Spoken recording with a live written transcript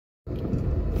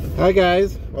Hi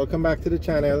guys, welcome back to the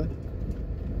channel.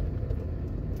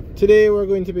 Today we're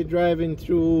going to be driving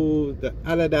through the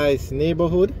Allerdyce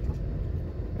neighborhood,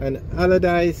 and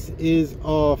Allerdyce is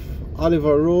off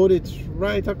Oliver Road. It's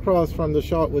right across from the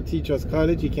Shortwood Teachers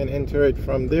College. You can enter it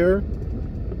from there,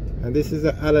 and this is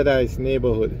the Allerdyce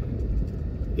neighborhood.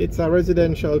 It's a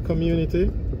residential community,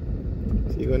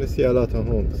 so you're going to see a lot of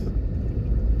homes.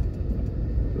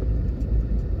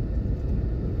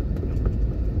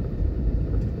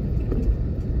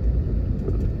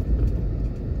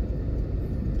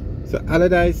 So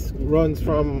Allerdyce runs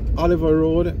from Oliver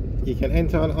Road. You can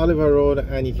enter on Oliver Road,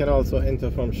 and you can also enter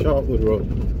from Shortwood Road.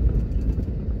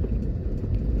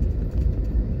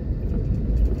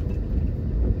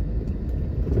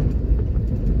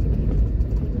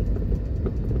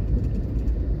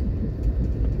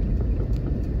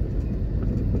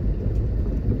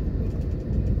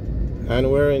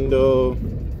 And we're in the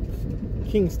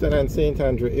Kingston and St.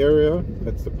 Andrew area.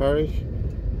 That's the parish.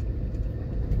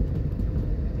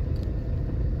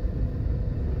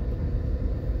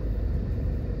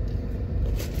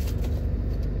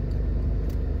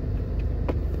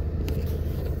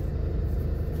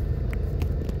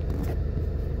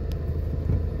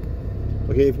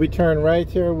 Okay, if we turn right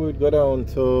here, we would go down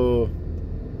to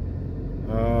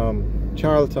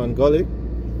Charlton Gully,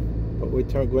 but we're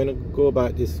going to go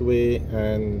back this way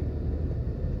and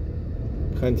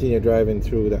continue driving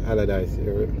through the Allerdyce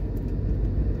area.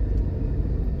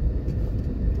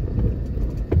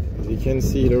 As you can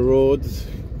see, the roads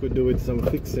could do with some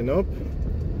fixing up.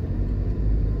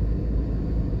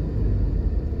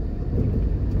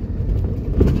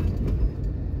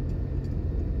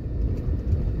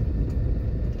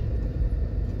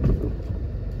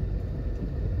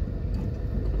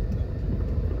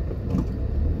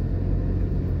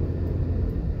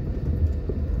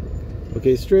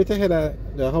 Okay, straight ahead at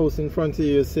the house in front of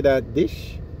you, see that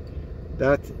dish?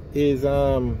 That is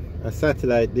a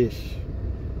satellite dish.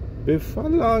 Before a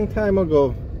long time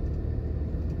ago,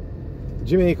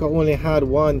 Jamaica only had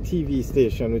one TV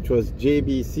station, which was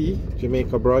JBC,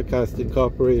 Jamaica Broadcasting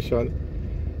Corporation,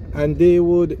 and they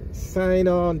would sign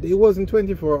on. It wasn't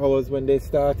 24 hours when they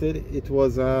started, it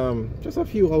was just a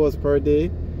few hours per day,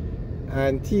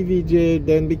 and TVJ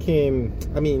then became,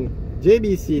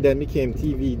 JBC then became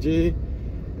TVJ.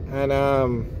 And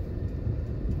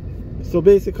so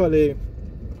basically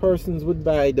persons would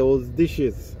buy those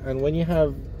dishes, and when you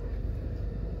have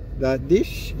that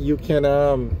dish, you can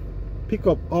pick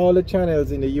up all the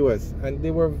channels in the US, and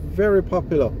they were very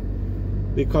popular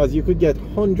because you could get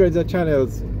hundreds of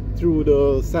channels through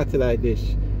the satellite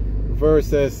dish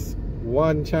versus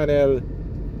one channel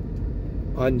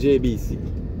on JBC.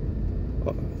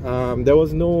 There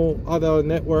was no other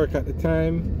network at the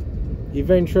time.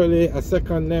 Eventually a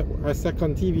second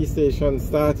TV station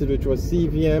started, which was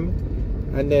CVM,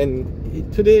 and then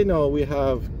today now we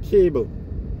have cable,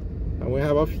 and we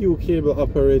have a few cable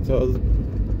operators,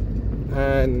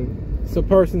 and so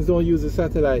persons don't use the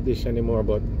satellite dish anymore,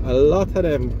 but a lot of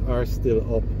them are still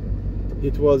up.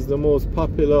 It was the most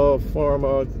popular form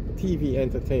of TV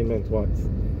entertainment once.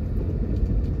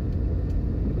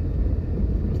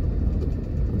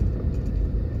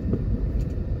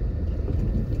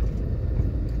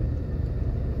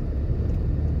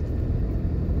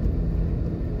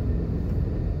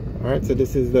 Alright, so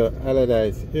this is the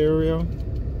Allerdyce area.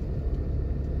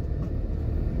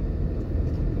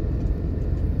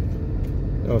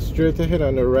 Now straight ahead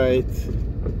on the right,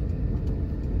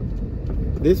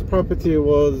 this property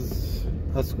was,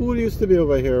 a school used to be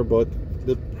over here, but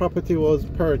the property was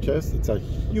purchased. It's a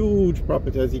huge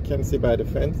property, as you can see by the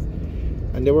fence,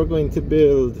 and they were going to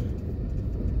build,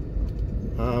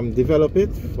 develop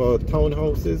it for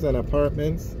townhouses and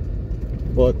apartments,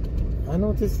 but I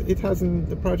noticed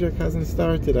the project hasn't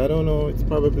started. I don't know, it's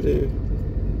probably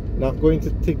not going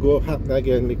to happen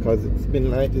again because it's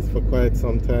been like this for quite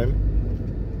some time.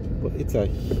 But it's a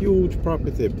huge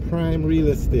property, prime real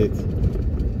estate.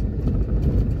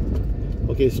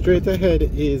 Okay, straight ahead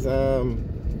is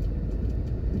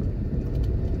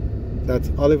that's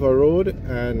Oliver Road,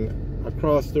 and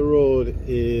across the road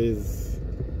is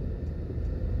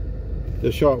the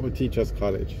Shortwood Teachers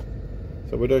College.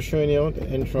 So we're just showing you the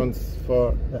entrance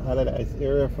for the Allerdyce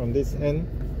area from this end.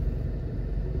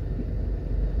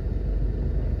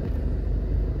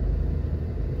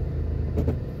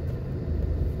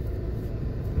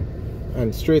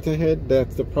 And straight ahead,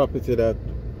 that's the property that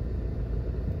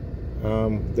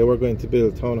they were going to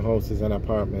build townhouses and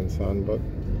apartments on. But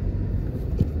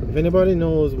if anybody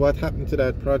knows what happened to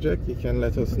that project, you can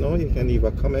let us know. You can leave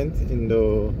a comment in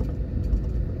the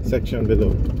section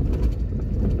below.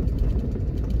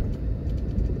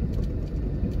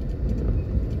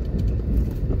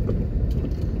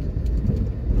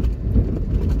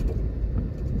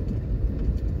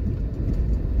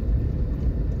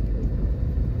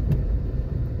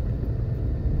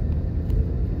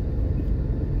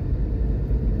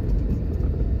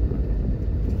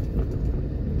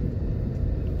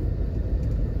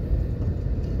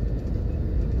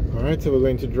 Alright, so we're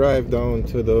going to drive down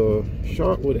to the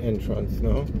Shortwood entrance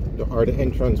now, or the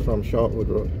entrance from Shortwood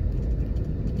Road.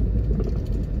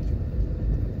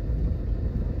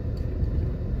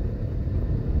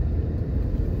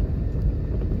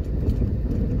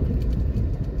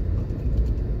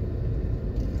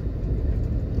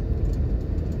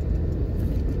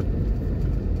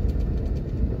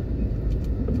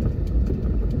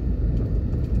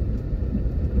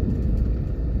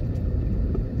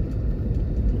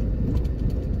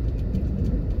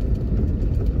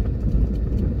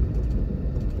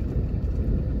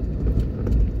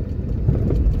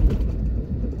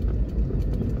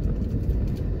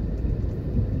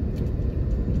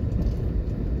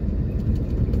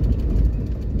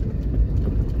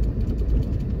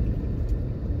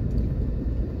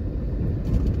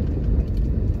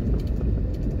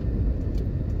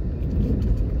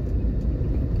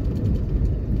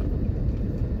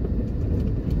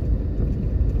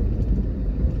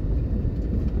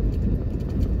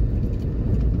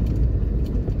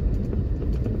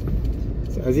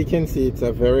 As you can see, it's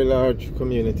a very large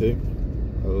community,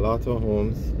 a lot of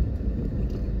homes,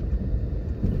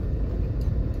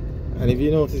 and if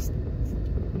you notice,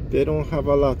 they don't have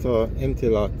a lot of empty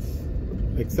lots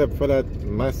except for that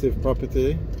massive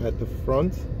property at the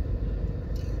front.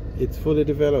 It's fully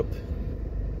developed.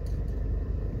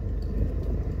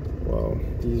 Wow,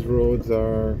 these roads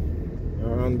are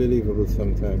unbelievable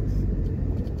sometimes.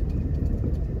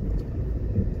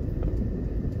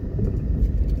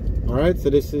 Alright, so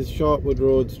this is Shortwood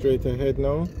Road straight ahead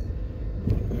now,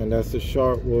 and that's the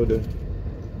Shortwood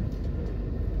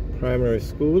Primary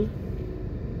School.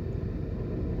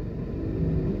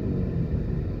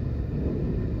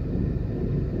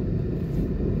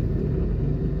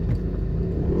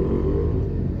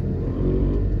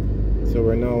 So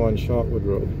we're now on Shortwood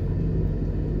Road.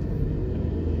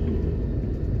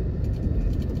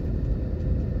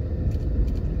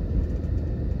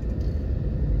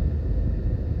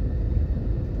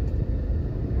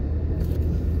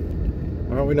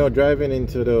 We're now driving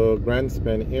into the Grand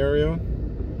Span area.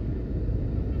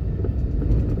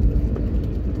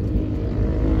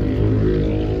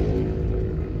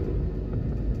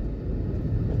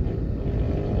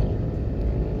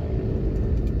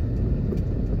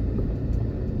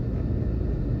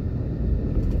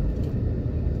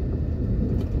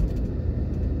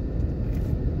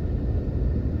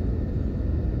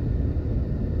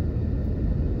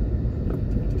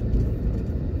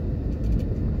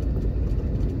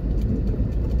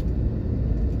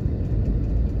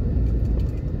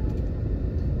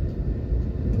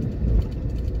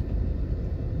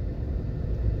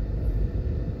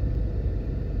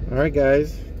 Alright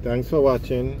guys, thanks for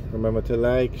watching. Remember to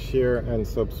like, share and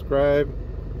subscribe.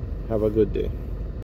 Have a good day.